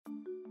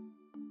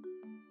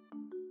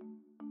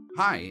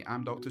Hi,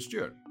 I'm Dr.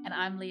 Stewart. And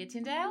I'm Leah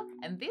Tyndale,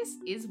 and this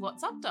is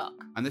What's Up, Doc?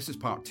 And this is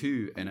part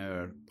 2 in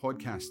our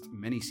podcast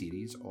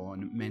mini-series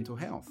on mental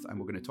health. And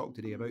we're going to talk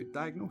today about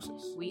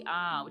diagnosis. We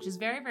are, which is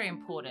very, very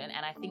important.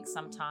 And I think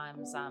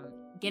sometimes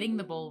getting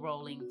the ball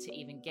rolling to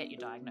even get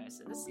your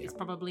diagnosis is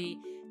probably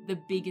the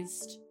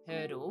biggest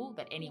hurdle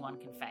that anyone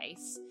can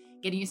face.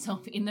 Getting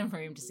yourself in the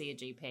room to see a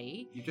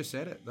GP. You just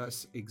said it.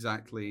 That's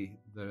exactly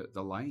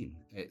the line.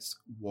 It's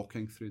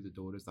walking through the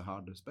door is the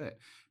hardest bit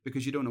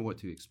because you don't know what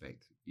to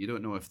expect. You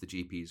don't know if the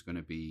GP is going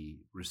to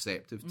be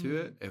receptive to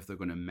it, if they're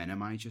going to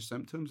minimize your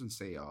symptoms and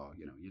say, oh,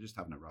 you're just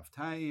having a rough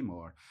time,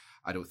 or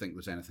I don't think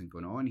there's anything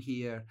going on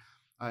here.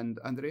 And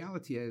the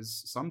reality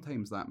is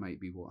sometimes that might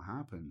be what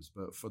happens,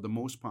 but for the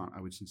most part,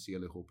 I would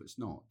sincerely hope it's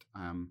not.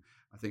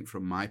 I think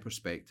from my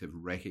perspective,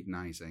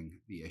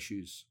 recognizing the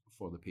issues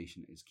for the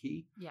patient is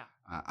key. Yeah.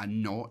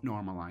 And not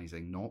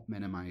normalizing, not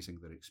minimizing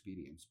their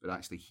experience, but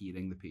actually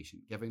hearing the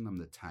patient, giving them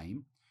the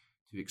time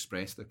to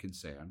express their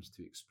concerns,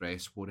 to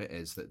express what it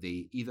is that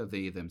either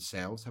they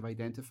themselves have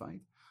identified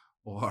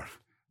or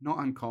not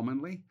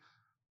uncommonly,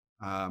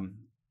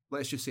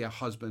 let's just say a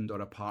husband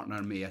or a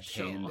partner may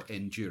attend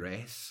in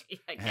duress.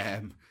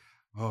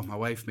 Oh, my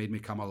wife made me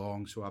come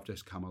along, so I've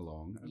just come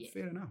along.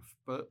 Fair enough.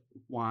 But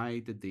why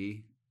did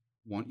they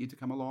want you to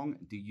come along?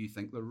 Do you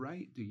think they're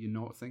right? Do you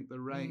not think they're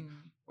right?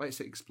 Let's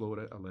explore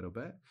it a little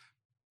bit.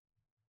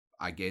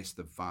 I guess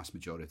the vast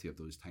majority of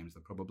those times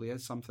there probably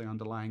is something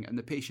underlying, and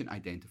the patient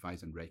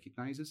identifies and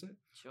recognizes it.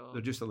 Sure.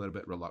 They're just a little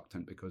bit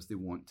reluctant because they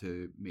want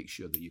to make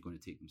sure that you're going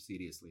to take them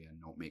seriously and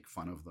not make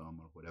fun of them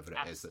or whatever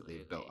it is that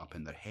they've built up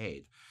in their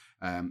head.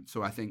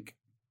 So I think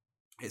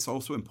it's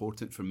also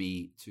important for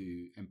me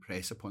to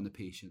impress upon the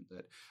patient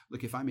that,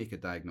 look, if I make a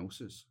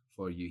diagnosis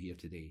for you here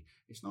today,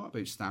 it's not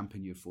about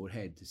stamping your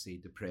forehead to say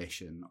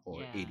depression or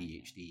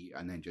ADHD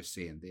and then just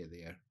saying,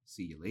 there,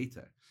 see you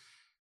later.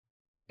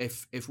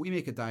 If we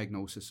make a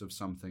diagnosis of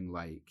something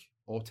like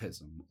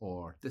autism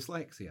or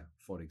dyslexia,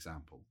 for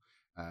example,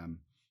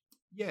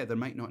 there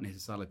might not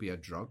necessarily be a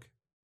drug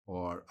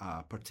or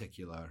a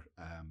particular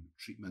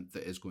treatment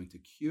that is going to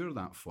cure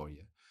that for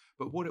you.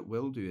 But what it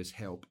will do is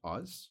help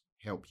us,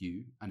 help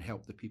you, and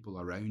help the people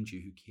around you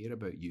who care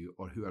about you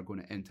or who are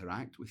going to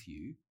interact with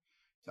you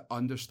to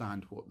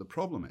understand what the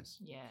problem is.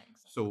 Yeah,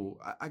 exactly. So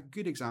a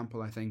good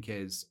example, I think,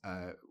 is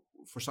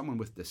for someone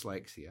with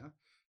dyslexia,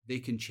 they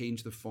can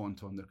change the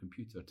font on their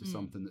computer to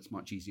something that's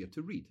much easier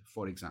to read,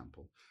 for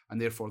example. And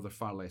therefore, they're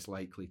far less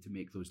likely to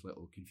make those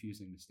little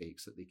confusing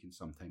mistakes that they can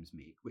sometimes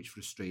make, which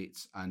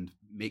frustrates and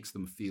makes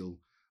them feel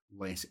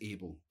less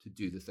able to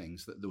do the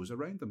things that those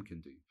around them can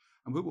do.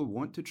 And what we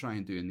want to try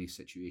and do in these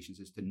situations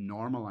is to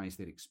normalize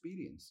their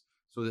experience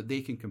so that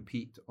they can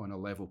compete on a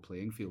level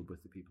playing field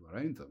with the people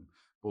around them,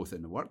 both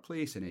in the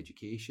workplace, in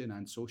education,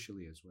 and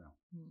socially as well.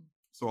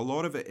 So a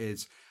lot of it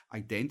is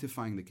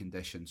identifying the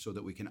condition so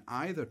that we can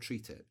either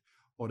treat it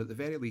or at the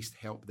very least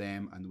help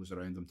them and those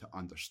around them to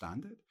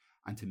understand it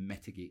and to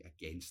mitigate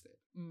against it.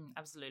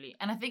 Absolutely.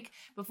 And I think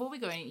before we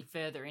go any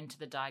further into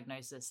the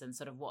diagnosis and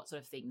sort of what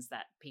sort of things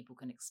that people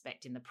can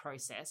expect in the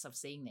process of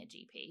seeing their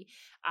GP,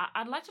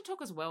 I'd like to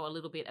talk as well a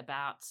little bit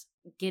about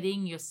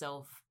getting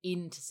yourself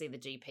in to see the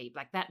GP,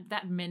 like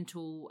that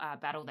mental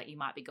battle that you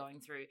might be going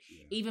through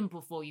even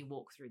before you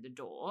walk through the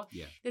door.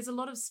 There's a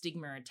lot of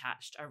stigma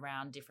attached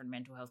around different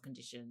mental health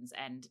conditions,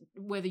 and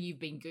whether you've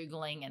been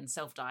Googling and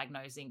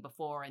self-diagnosing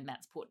before and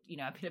that's put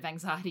a bit of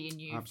anxiety in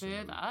you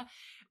further.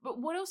 But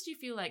what else do you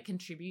feel like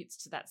contributes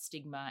to that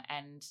stigma,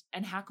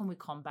 and how can we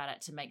combat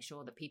it to make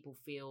sure that people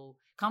feel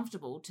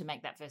comfortable to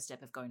make that first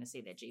step of going to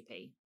see their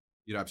GP?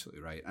 You're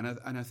absolutely right.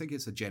 And I think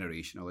it's a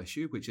generational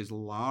issue, which is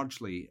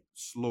largely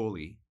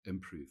slowly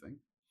improving.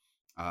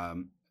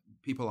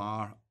 People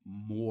are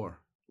more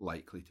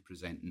likely to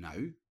present now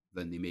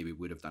than they maybe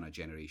would have done a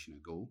generation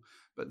ago.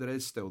 But there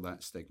is still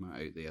that stigma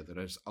out there.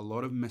 There is a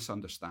lot of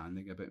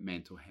misunderstanding about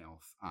mental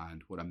health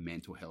and what a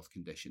mental health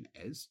condition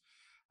is.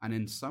 And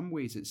in some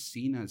ways, it's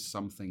seen as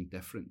something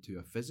different to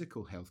a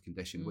physical health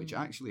condition, which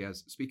actually,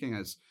 speaking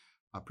as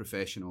a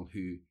professional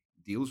who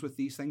deals with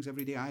these things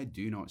every day, I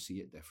do not see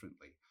it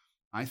differently.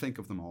 I think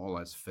of them all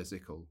as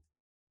physical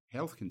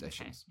health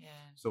conditions. Okay,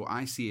 So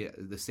I see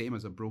it the same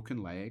as a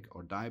broken leg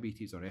or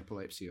diabetes or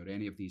epilepsy or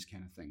any of these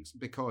kind of things.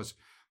 Because,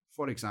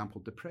 for example,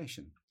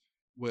 depression.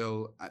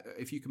 Well,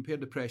 if you compare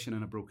depression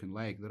and a broken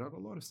leg, there are a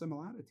lot of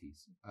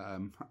similarities.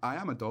 I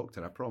am a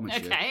doctor, I promise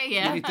you.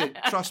 You need to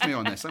trust me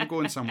on this. I'm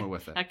going somewhere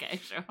with it. Okay,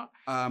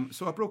 sure.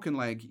 So a broken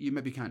leg, you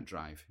maybe can't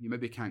drive. You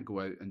maybe can't go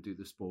out and do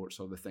the sports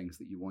or the things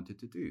that you wanted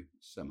to do.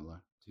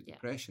 Similar to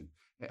depression.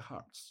 It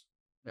hurts.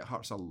 It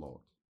hurts a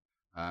lot.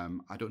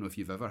 I don't know if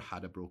you've ever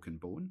had a broken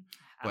bone,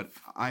 but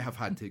I have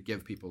had to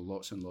give people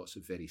lots and lots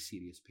of very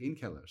serious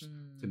painkillers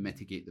to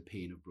mitigate the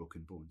pain of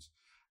broken bones.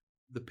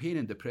 The pain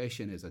in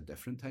depression is a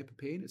different type of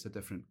pain. It's a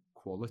different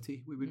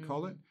quality, we would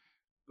call it,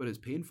 but it's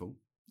painful.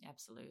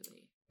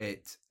 Absolutely.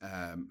 It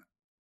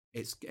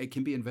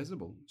can be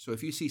invisible. So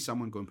if you see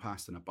someone going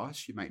past in a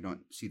bus, you might not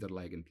see their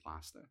leg in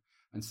plaster.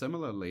 And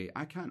similarly,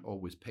 I can't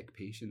always pick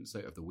patients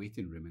out of the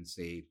waiting room and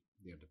say,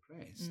 they're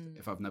depressed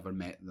if I've never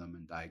met them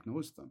and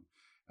diagnosed them.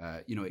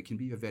 It can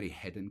be a very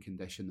hidden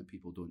condition that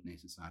people don't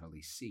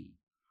necessarily see.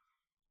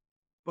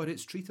 But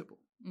it's treatable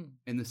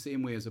in the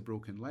same way as a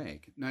broken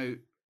leg. Now,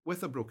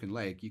 with a broken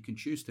leg, you can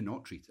choose to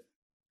not treat it.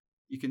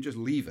 You can just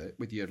leave it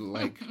with your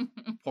leg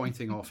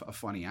pointing off at a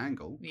funny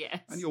angle.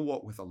 Yes. And you'll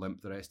walk with a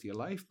limp the rest of your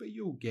life, but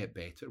you'll get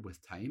better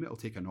with time. It'll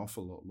take an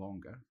awful lot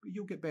longer, but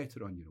you'll get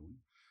better on your own.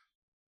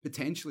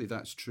 Potentially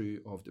that's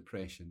true of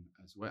depression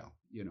as well.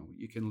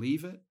 You can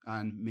leave it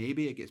and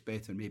maybe it gets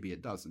better, maybe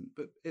it doesn't,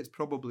 but it's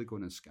probably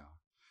going to scar.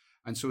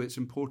 And so it's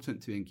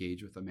important to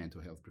engage with a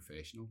mental health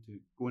professional, to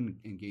go and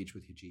engage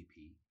with your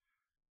GP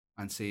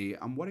and say,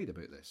 I'm worried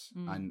about this.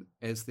 And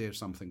is there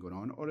something going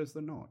on or is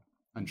there not?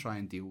 And try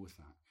and deal with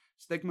that.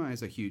 Stigma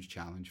is a huge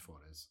challenge for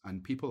us,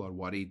 and people are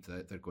worried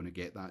that they're going to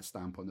get that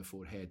stamp on the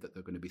forehead, that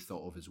they're going to be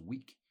thought of as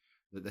weak,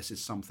 that this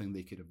is something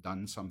they could have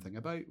done something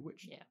about,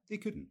 which they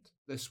couldn't.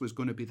 This was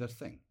going to be their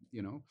thing,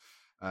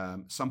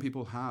 Some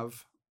people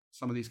have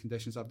some of these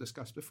conditions I've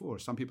discussed before.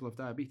 Some people have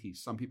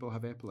diabetes, some people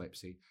have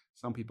epilepsy,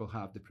 some people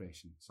have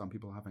depression, some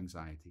people have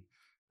anxiety.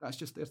 That's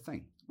just their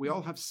thing. We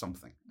all have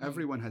something.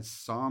 Everyone has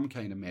some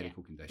kind of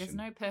medical condition. There's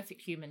no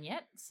perfect human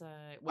yet, so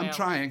I'm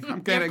trying.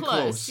 I'm getting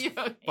close. You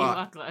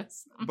are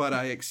close. But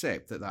I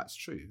accept that that's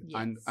true,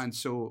 Yes. and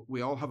so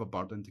we all have a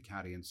burden to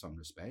carry in some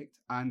respect.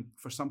 And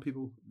for some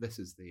people, this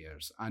is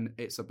theirs, and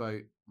it's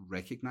about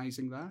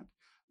recognizing that,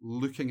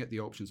 looking at the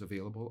options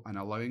available, and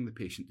allowing the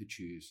patient to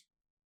choose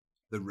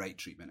the right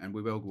treatment. And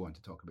we will go on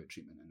to talk about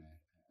treatment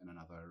in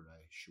another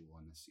show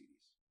on this series.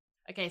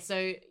 Okay,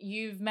 so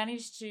you've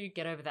managed to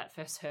get over that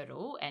first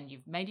hurdle and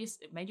you've made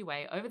your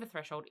way over the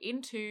threshold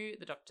into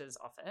the doctor's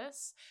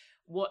office.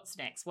 What's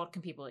next? What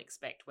can people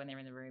expect when they're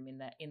in the room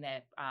in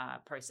their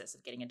process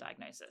of getting a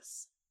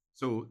diagnosis?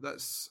 So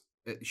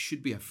it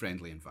should be a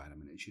friendly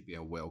environment. It should be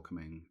a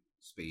welcoming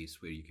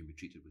space where you can be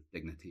treated with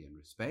dignity and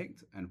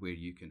respect, and where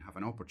you can have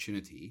an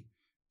opportunity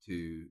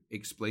to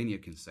explain your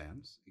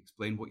concerns,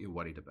 explain what you're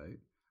worried about,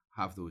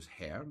 have those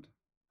heard,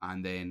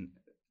 and then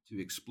to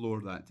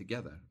explore that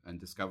together and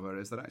discover,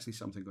 is there actually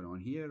something going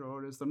on here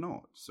or is there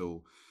not?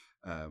 So,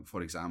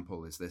 for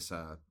example, is this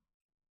a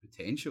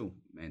potential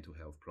mental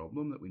health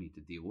problem that we need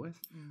to deal with?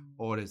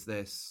 Or is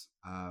this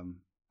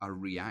a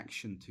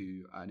reaction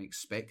to an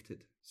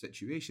expected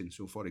situation?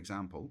 So, for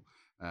example,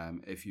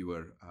 if you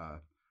were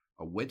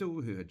a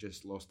widow who had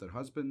just lost her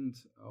husband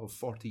of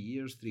 40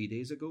 years 3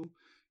 days ago,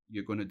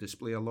 you're going to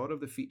display a lot of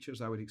the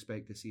features I would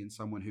expect to see in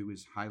someone who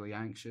was highly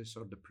anxious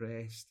or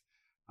depressed.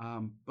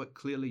 But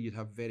clearly you'd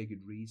have very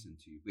good reason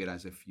to.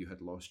 Whereas if you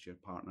had lost your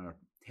partner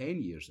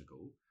 10 years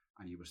ago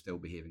and you were still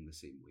behaving the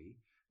same way,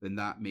 then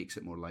that makes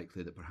it more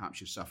likely that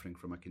perhaps you're suffering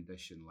from a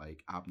condition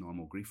like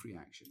abnormal grief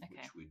reaction,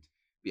 which would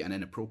be an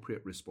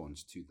inappropriate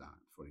response to that,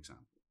 for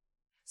example.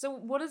 So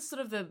what is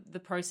sort of the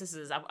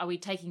processes? Are we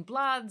taking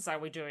bloods? Are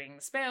we doing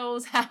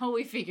spells? How are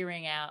we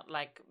figuring out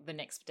the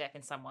next step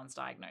in someone's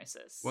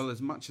diagnosis? Well, as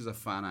much as a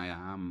fan I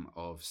am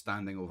of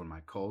standing over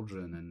my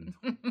cauldron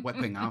and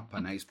whipping up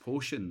a nice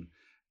potion,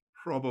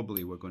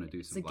 probably we're going to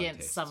do some blood tests.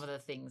 Against some of the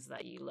things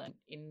that you learned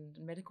in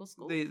medical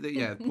school.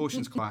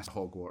 Potions class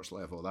Hogwarts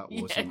level. That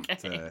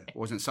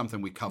wasn't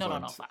something we covered. Not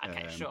on offer.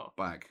 Okay, sure.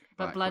 Back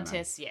blood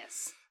tests,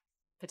 yes.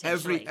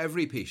 Potentially.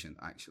 Every patient,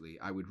 actually,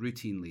 I would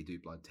routinely do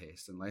blood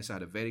tests. Unless I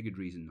had a very good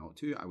reason not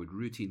to, I would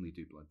routinely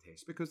do blood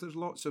tests, because there's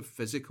lots of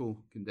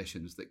physical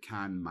conditions that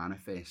can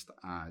manifest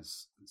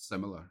as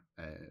similar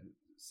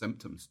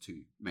symptoms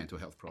to mental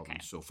health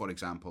problems. Okay. So, for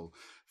example,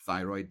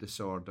 thyroid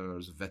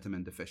disorders,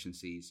 vitamin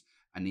deficiencies,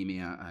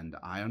 anemia and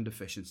iron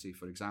deficiency,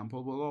 for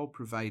example, will all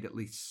provide at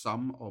least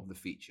some of the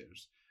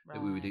features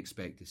that we would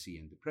expect to see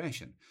in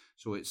depression.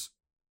 So it's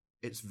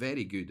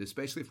very good,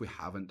 especially if we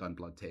haven't done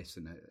blood tests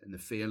in the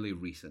fairly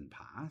recent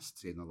past,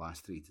 say in the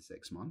last 3 to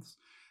 6 months.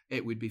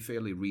 It would be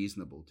fairly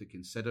reasonable to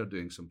consider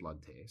doing some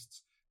blood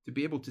tests to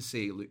be able to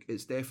say, look,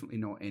 it's definitely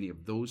not any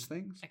of those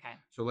things. Okay.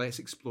 So let's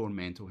explore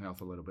mental health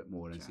a little bit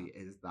more and see,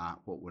 is that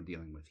what we're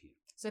dealing with here?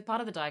 So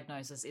part of the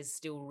diagnosis is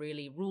still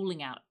really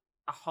ruling out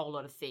a whole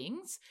lot of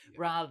things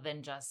rather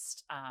than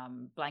just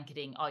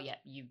blanketing, oh yeah,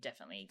 you've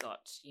definitely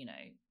got,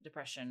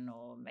 depression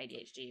or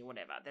ADHD or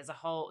whatever. There's a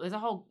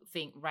whole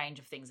range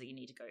of things that you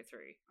need to go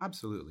through.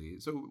 Absolutely.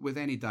 So with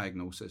any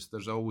diagnosis,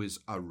 there's always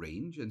a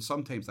range, and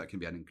sometimes that can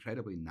be an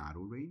incredibly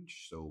narrow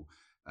range. So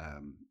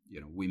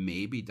we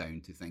may be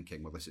down to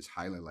thinking, well, this is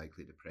highly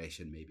likely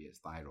depression, maybe it's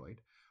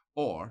thyroid.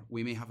 Or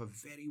we may have a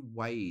very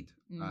wide,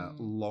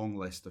 long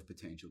list of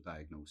potential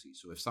diagnoses.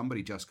 So if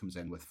somebody just comes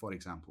in with, for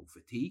example,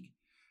 fatigue,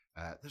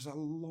 there's a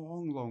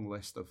long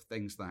list of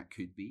things that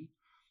could be.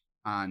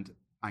 And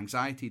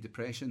anxiety,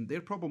 depression,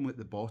 they're probably at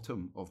the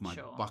bottom of my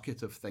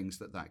bucket of things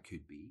that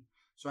could be.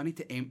 So I need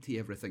to empty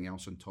everything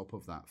else on top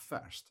of that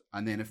first.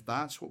 And then if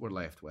that's what we're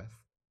left with,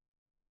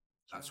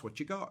 that's what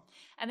you got.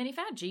 And then if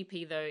our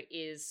GP, though,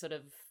 is sort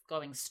of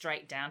going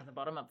straight down to the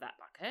bottom of that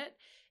bucket,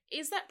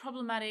 is that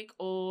problematic,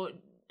 or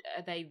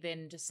are they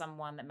then just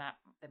someone that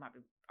they might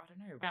be, I don't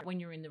know, when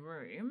you're in the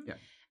room? Yeah.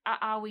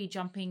 Are we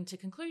jumping to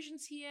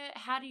conclusions here?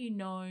 How do you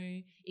know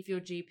if your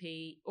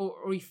GP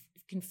or if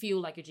can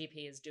feel like your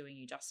GP is doing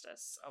you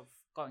justice of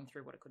going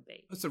through what it could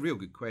be? That's a real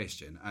good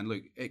question. And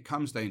look, it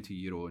comes down to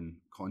your own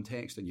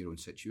context and your own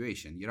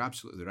situation. You're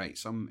absolutely right.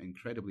 Some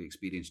incredibly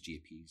experienced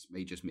GPs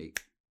may just make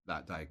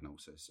that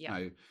diagnosis. Yeah.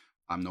 Now,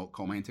 I'm not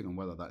commenting on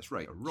whether that's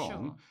right or wrong.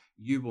 Sure.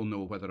 You will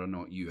know whether or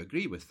not you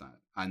agree with that.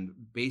 And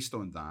based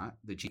on that,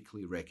 the GP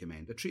will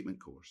recommend a treatment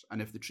course.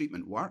 And if the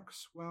treatment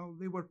works, well,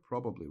 they were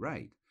probably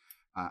right.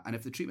 And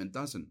if the treatment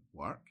doesn't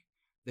work,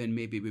 then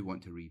maybe we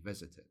want to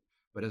revisit it.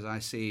 But as I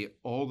say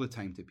all the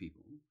time to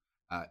people,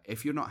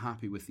 if you're not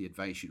happy with the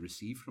advice you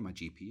receive from a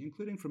GP,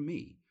 including from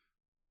me,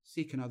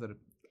 seek another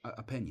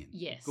opinion.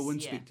 Yes. Go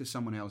and speak to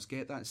someone else,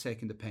 get that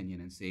second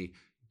opinion and say,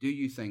 do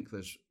you think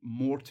there's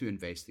more to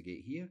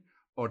investigate here?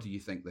 Or do you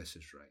think this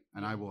is right?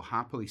 And I will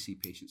happily see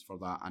patients for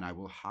that. And I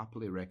will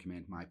happily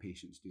recommend my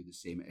patients do the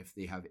same if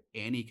they have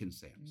any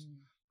concerns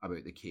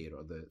about the care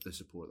or the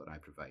support that I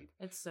provide.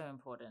 It's so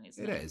important,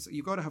 isn't it? It is.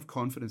 You've got to have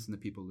confidence in the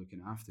people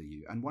looking after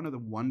you. And one of the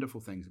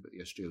wonderful things about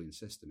the Australian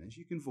system is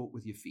you can vote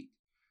with your feet.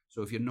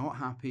 So if you're not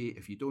happy,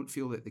 if you don't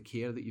feel that the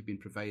care that you've been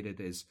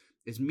provided is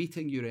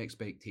meeting your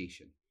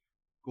expectation,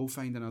 go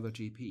find another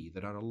GP.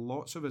 There are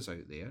lots of us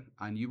out there,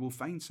 and you will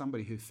find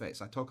somebody who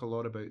fits. I talk a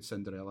lot about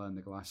Cinderella and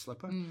the glass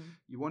slipper.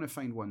 You want to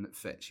find one that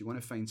fits. You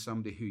want to find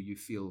somebody who you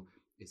feel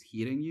is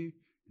hearing you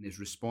and is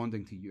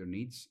responding to your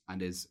needs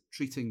and is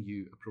treating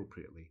you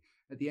appropriately.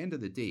 At the end of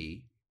the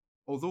day,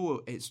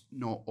 although it's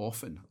not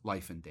often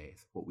life and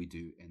death, what we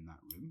do in that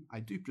room,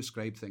 I do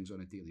prescribe things on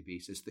a daily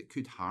basis that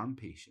could harm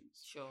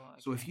patients. Sure.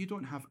 Okay. So if you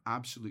don't have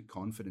absolute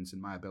confidence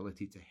in my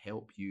ability to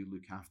help you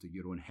look after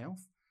your own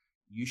health,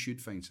 you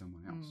should find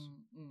someone else.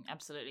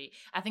 Absolutely.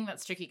 I think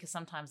that's tricky because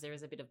sometimes there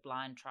is a bit of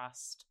blind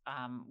trust.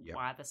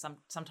 Either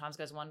sometimes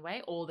goes one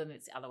way, or then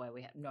it's the other way.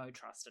 We have no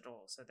trust at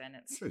all. So then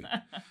it's true.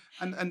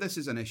 and this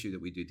is an issue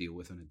that we do deal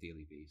with on a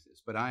daily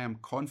basis. But I am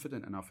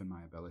confident enough in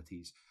my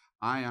abilities.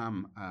 I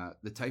am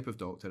the type of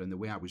doctor, and the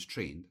way I was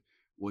trained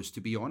was to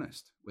be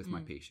honest with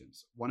my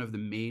patients. One of the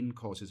main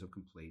causes of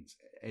complaints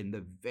in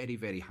the very,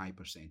 very high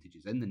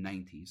percentages in the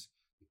 90s,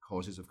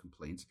 causes of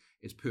complaints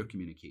is poor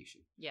communication.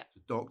 Yeah.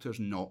 So doctors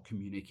not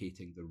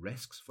communicating the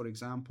risks, for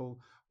example,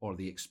 or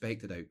the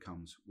expected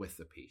outcomes with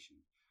the patient.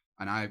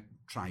 And I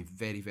try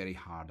very, very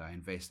hard. I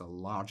invest a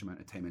large amount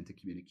of time into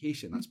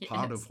communication. That's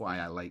part of why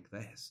I like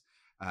this.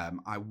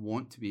 I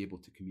want to be able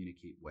to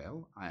communicate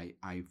well.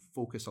 I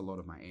focus a lot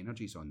of my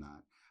energies on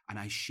that. And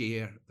I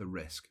share the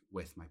risk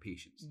with my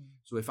patients.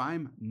 So if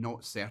I'm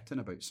not certain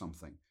about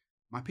something,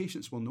 my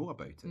patients will know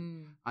about it.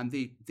 And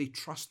they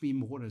trust me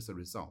more as a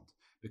result.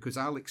 Because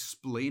I'll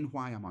explain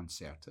why I'm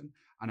uncertain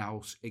and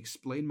I'll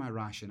explain my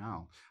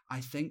rationale. I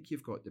think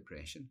you've got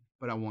depression,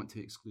 but I want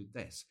to exclude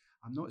this.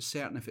 I'm not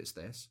certain if it's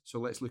this, so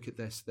let's look at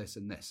this, this,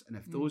 and this. And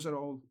if those are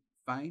all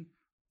fine,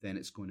 then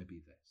it's going to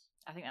be this.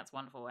 I think that's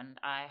wonderful. And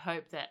I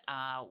hope that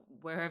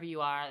wherever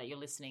you are, that you're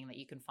listening, that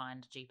you can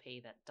find a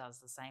GP that does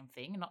the same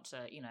thing, not to,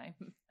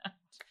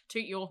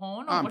 toot your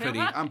horn or whatever.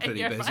 I'm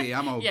pretty busy. Fine.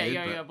 I'm all good.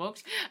 You're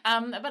booked.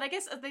 But I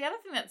guess the other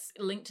thing that's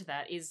linked to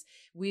that is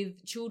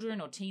with children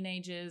or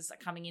teenagers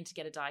coming in to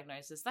get a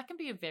diagnosis, that can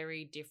be a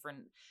very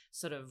different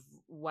sort of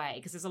way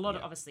because there's a lot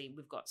of, obviously,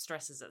 we've got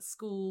stresses at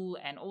school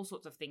and all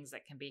sorts of things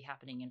that can be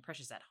happening and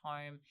pressures at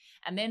home.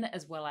 And then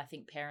as well, I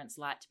think parents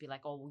like to be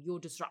like, oh, well, you're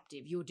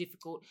disruptive, you're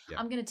difficult. Yeah.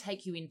 I'm going to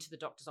take you into the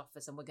doctor's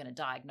office and we're going to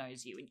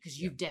diagnose you because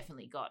you've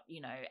definitely got,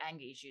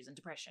 anger issues and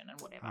depression and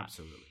whatever.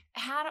 Absolutely.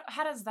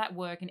 How does that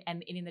work?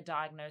 And in the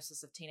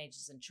diagnosis of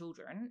teenagers and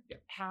children,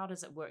 how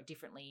does it work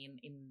differently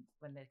in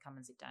when they come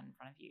and sit down in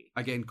front of you?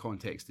 Again,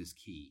 context is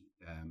key.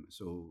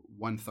 So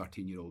one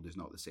 13-year-old is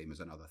not the same as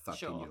another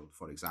 13-year-old,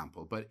 for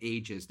example, but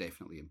age is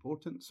definitely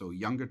important. So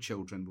younger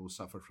children will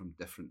suffer from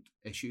different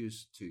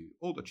issues to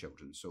older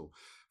children. So,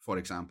 for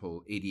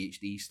example,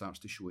 ADHD starts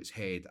to show its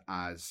head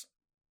as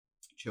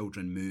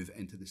children move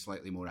into the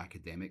slightly more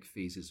academic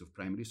phases of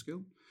primary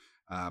school.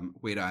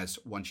 Whereas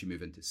once you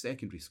move into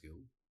secondary school,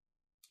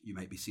 you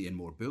might be seeing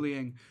more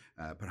bullying,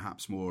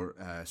 perhaps more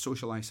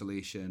social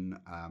isolation.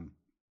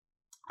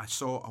 I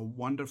saw a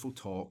wonderful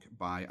talk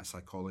by a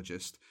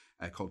psychologist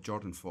called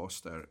Jordan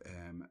Foster,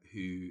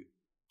 who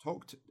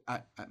talked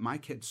at my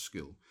kids'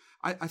 school.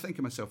 I think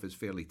of myself as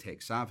fairly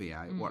tech savvy.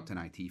 I worked in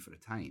IT for a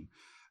time.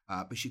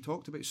 But she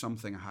talked about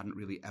something I hadn't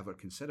really ever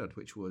considered,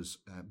 which was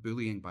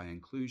bullying by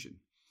inclusion.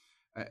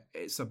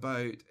 It's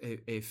about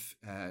if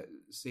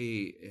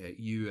say,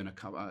 you and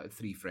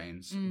three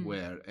friends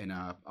were in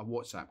a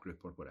WhatsApp group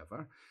or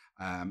whatever,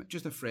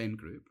 just a friend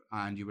group,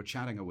 and you were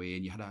chatting away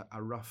and you had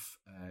a rough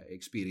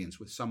experience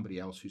with somebody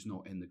else who's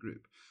not in the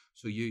group.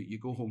 So you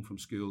go home from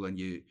school and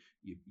you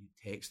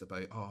text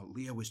about, oh,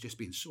 Leah was just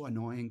being so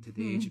annoying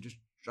today. She's just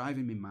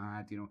driving me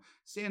mad,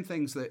 saying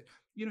things that,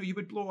 you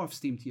would blow off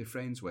steam to your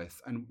friends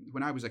with. And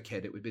when I was a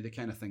kid, it would be the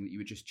kind of thing that you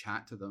would just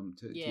chat to them,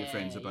 to your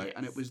friends about,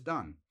 and it was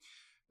done.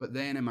 But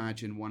then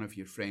imagine one of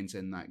your friends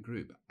in that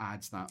group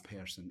adds that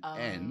person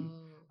in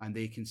and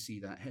they can see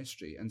that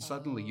history. And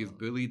suddenly you've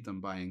bullied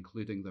them by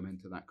including them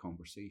into that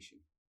conversation.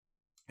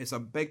 It's a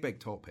big,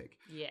 big topic,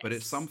 but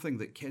it's something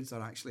that kids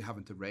are actually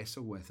having to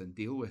wrestle with and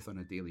deal with on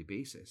a daily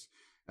basis.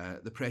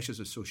 the pressures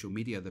of social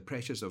media, the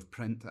pressures of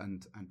print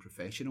and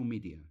professional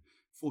media,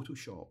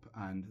 Photoshop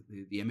and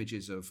the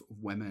images of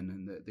women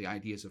and the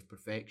ideas of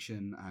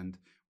perfection and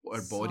what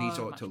our bodies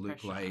ought to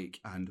look like,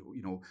 and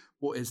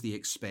what is the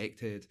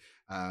expected.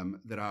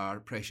 There are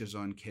pressures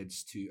on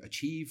kids to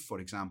achieve. For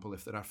example,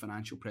 if there are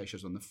financial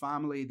pressures on the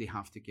family, they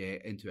have to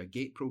get into a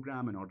GATE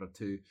program in order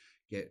to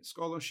get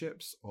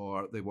scholarships,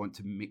 or they want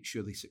to make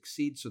sure they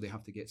succeed, so they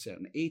have to get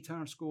certain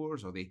ATAR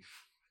scores, or they.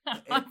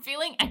 I'm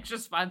feeling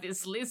anxious by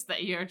this list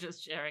that you're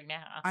just sharing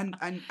now. And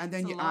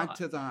then you add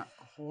to that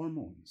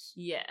hormones.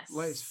 Yes.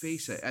 Let's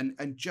face it.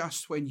 And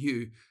just when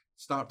you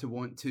start to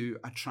want to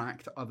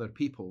attract other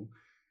people,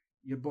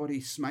 your body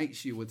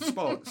smites you with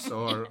spots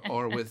or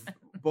with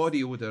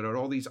body odor or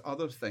all these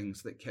other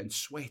things that kids,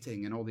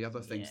 sweating and all the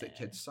other things that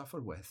kids suffer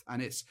with.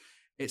 And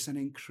it's an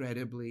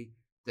incredibly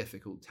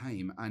difficult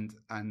time.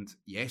 And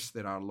yes,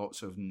 there are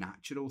lots of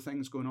natural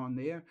things going on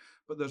there,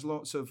 but there's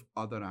lots of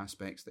other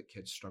aspects that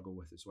kids struggle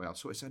with as well.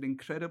 So it's an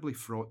incredibly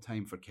fraught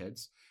time for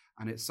kids.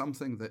 And it's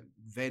something that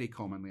very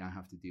commonly I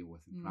have to deal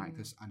with in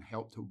practice and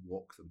help to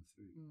walk them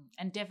through.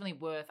 And definitely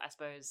worth, I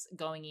suppose,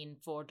 going in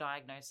for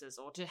diagnosis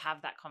or to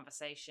have that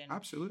conversation.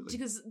 Absolutely.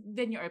 Because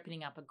then you're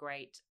opening up a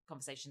great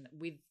conversation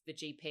with the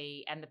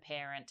GP and the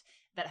parent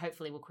that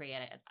hopefully will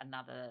create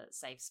another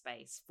safe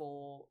space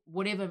for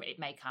whatever it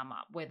may come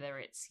up, whether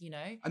it's,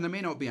 And there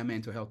may not be a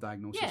mental health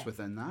diagnosis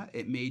within that.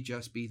 It may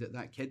just be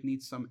that kid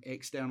needs some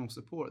external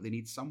support. They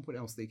need somewhere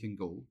else they can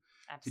go.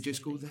 Absolutely. To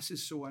just go, this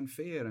is so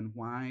unfair, and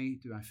why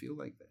do I feel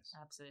like this?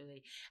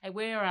 Absolutely. And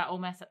we're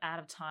almost out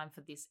of time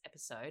for this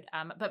episode.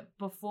 But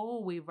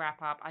before we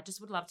wrap up, I just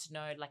would love to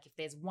know, if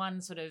there's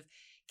one sort of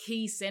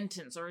key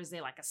sentence, or is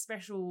there a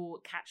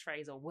special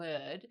catchphrase or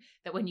word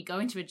that when you go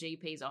into a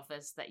GP's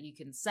office that you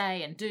can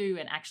say and do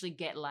and actually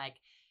get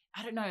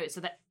I don't know,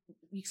 so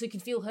you can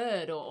feel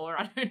heard, or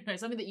I don't know,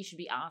 something that you should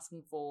be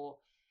asking for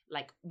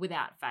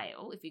without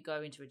fail, if you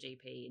go into a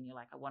GP and you're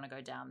I want to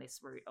go down this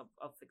route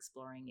of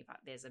exploring if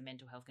there's a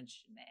mental health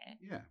condition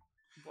there. Yeah.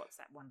 What's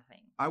that one thing?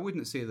 I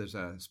wouldn't say there's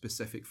a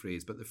specific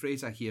phrase, but the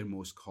phrase I hear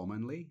most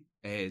commonly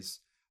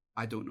is,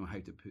 I don't know how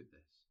to put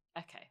this.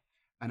 Okay.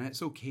 And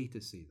it's okay to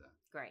say that.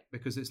 Great.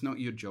 Because it's not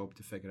your job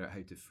to figure out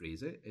how to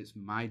phrase it. It's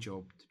my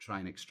job to try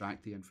and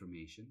extract the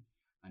information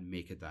and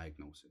make a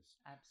diagnosis.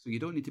 Absolutely. So you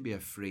don't need to be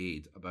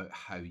afraid about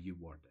how you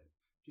word it.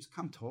 Just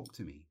come talk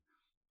to me.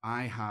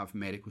 I have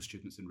medical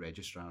students and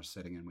registrars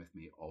sitting in with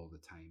me all the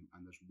time,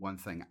 and there's one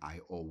thing I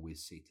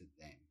always say to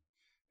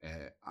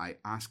them. I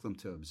ask them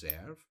to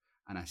observe,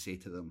 and I say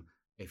to them,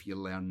 if you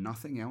learn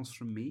nothing else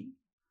from me,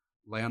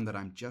 learn that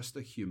I'm just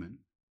a human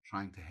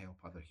trying to help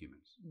other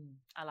humans.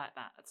 I like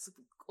that. It's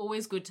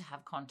always good to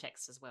have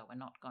context as well. We're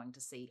not going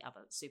to see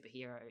other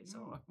superheroes.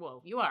 No.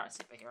 Well, you are a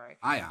superhero.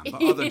 I am,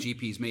 but other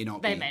GPs may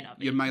not be. They may not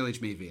be. Your mileage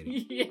may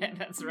vary. Yeah,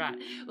 that's right.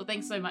 Well,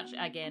 thanks so much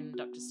again,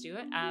 Dr.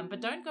 Stewart. But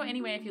don't go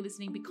anywhere if you're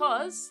listening,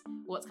 because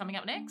what's coming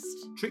up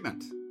next?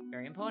 Treatment.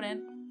 Very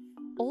important.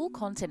 All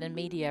content and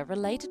media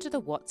related to the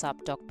What's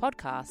Up Doc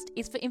podcast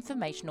is for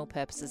informational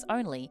purposes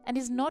only and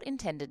is not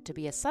intended to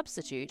be a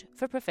substitute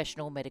for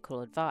professional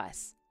medical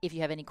advice. If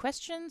you have any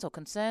questions or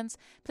concerns,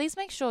 please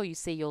make sure you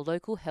see your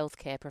local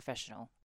healthcare professional.